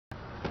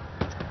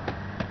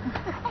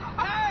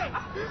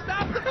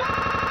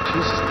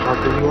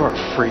Parker, you are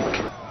a freak.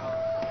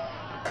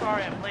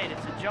 Sorry I'm late.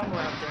 It's a jungle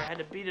out there. I had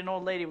to beat an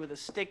old lady with a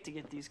stick to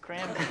get these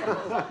cranberries.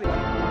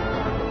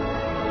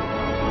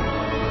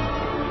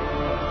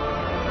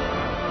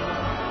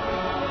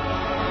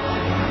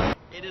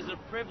 It is a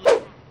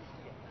privilege.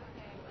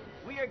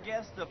 We are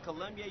guests of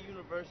Columbia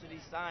University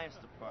Science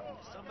Department,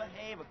 so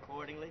behave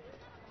accordingly.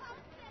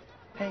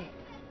 Hey,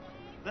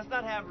 Let's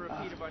not have a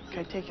repeat of our can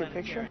I take your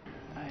picture?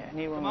 I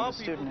need one Come with on, a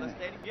student people, in let's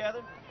it. stay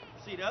together.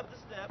 Seat up the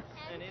steps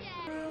and in.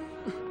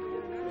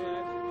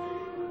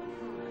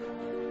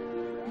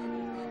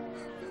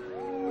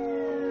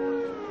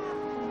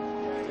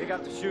 They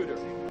got the shooter.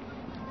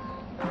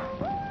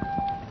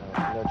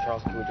 No,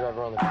 Charles, can we drive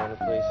around the corner,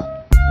 please?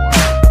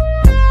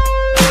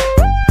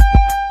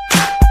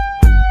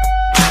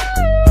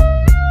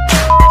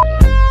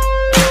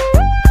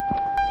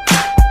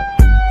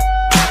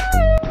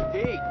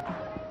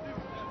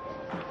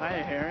 Hi,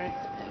 Harry.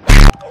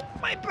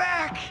 My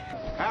back!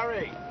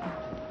 Harry!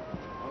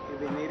 Won't you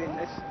be needing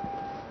this?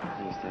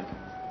 Understand.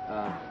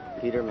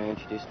 Peter, may I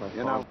introduce my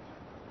You know,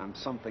 I'm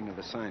something of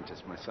a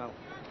scientist myself.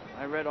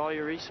 I read all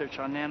your research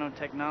on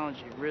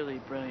nanotechnology. Really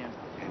brilliant.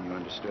 And you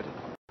understood it?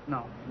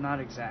 No, not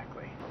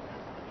exactly.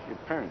 Your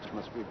parents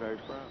must be very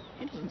proud.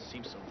 He doesn't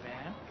seem so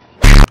bad.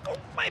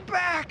 My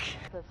back!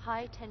 Of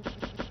high tension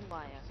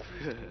wire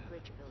used in the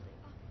bridge building.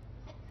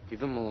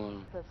 Leave him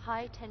alone. Of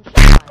high tension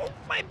wire.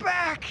 My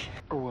back!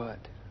 Or what?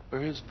 Or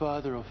his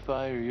father will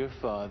fire your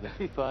father.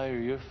 Fire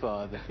your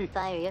father.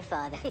 Fire your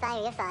father.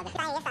 Fire your father.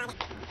 Fire your father.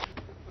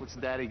 What's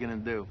Daddy gonna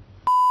do?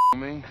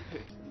 Me?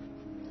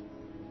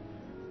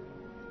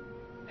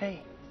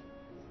 Hey.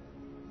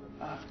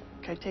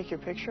 Can I take your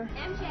picture?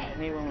 MJ. I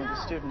need one with a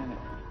student in it.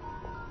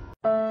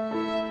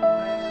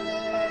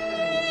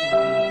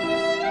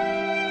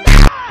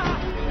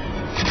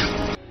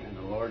 And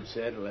the Lord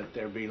said, let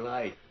there be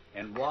light.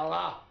 And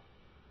voila!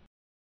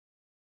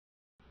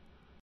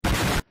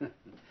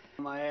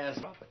 My ass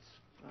puppets.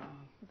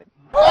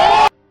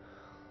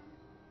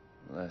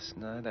 Last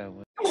night I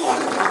was...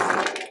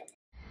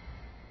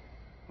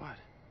 What?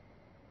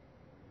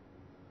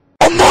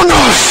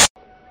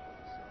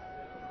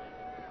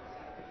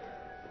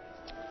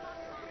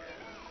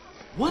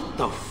 What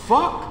the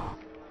fuck?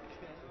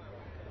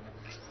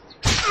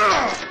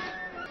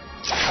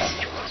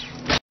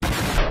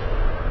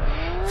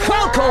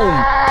 Falcon!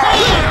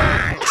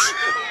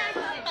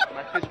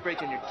 My fist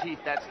breaking your teeth,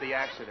 that's the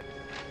accident.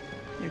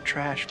 You're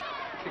trash.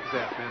 Fix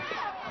that, man.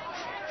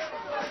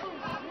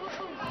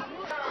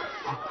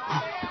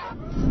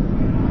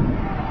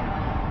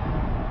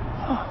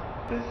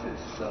 This is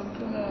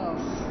something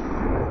else.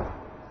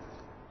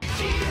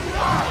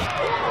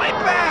 My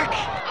back!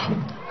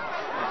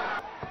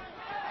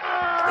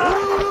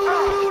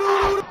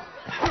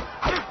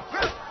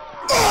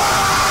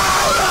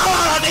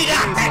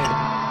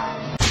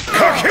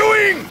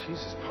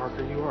 Jesus,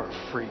 Parker, you are a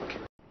freak.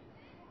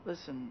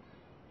 Listen,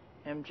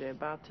 MJ,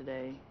 about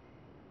today,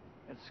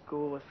 at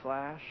school with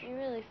Flash. You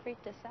really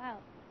freaked us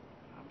out.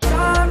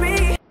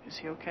 Is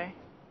he okay?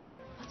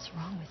 What's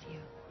wrong with you?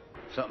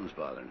 Something's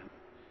bothering him.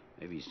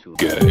 Maybe he's too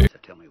embarrassed to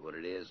tell me what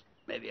it is.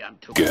 Maybe I'm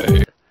too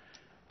embarrassed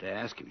to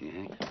ask him, you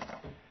think?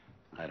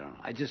 I don't know.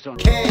 I just don't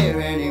care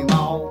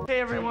anymore. Hey,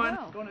 everyone.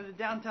 Going to the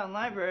downtown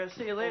library. I'll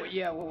see you later. Oh,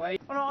 yeah, well,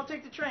 wait. Oh, no, I'll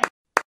take the train.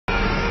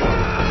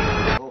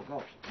 Go,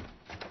 go.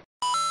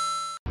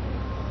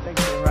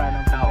 Thanks for the ride,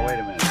 Uncle Now, Ben. wait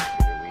a minute.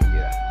 We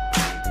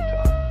need to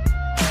talk.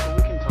 Well,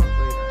 we can talk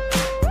later.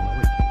 Well,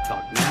 we can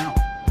talk now.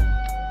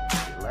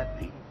 If you let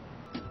me.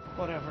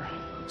 Whatever.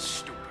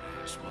 Stupid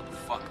ass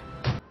motherfucker.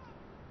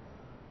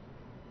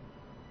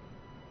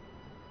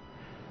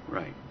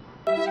 Right.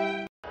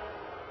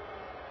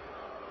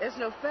 There's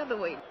no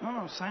featherweight.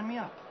 No, sign me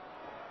up.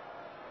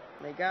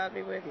 May God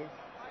be with you.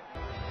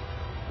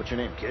 What's your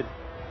name, kid?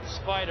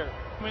 Spider.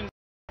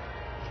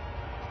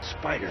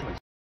 Spider.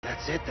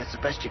 That's it? That's the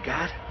best you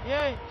got?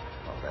 Yay.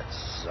 Oh, that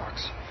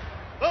sucks.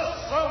 The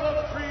sum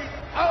of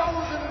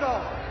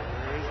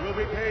 $3,000 will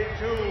be paid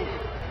to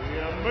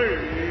the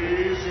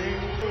amazing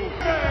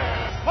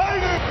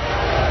Spider!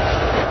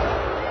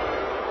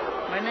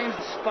 My name's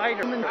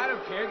Spider. I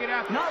don't care. Get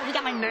out. No, you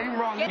got my name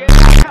wrong. Get my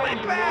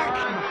back!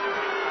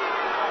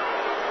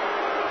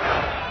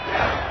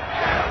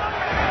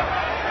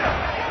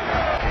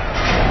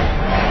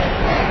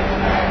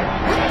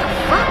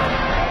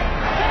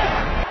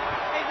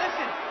 Hey,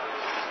 listen.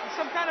 It's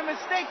some kind of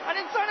mistake. I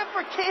didn't sign up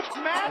for kids,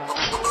 man.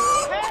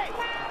 Hey,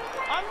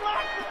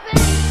 unlock the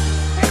thing.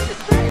 Take the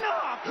train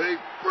off. Hey,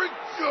 Freak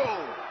Show!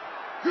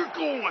 You're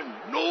going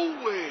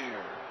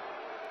nowhere!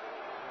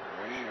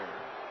 Where?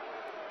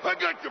 I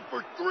got you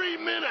for 3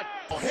 minutes!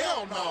 Oh,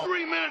 hell no!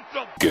 3 minutes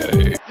of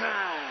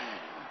time!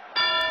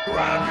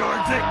 Grab your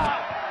dick!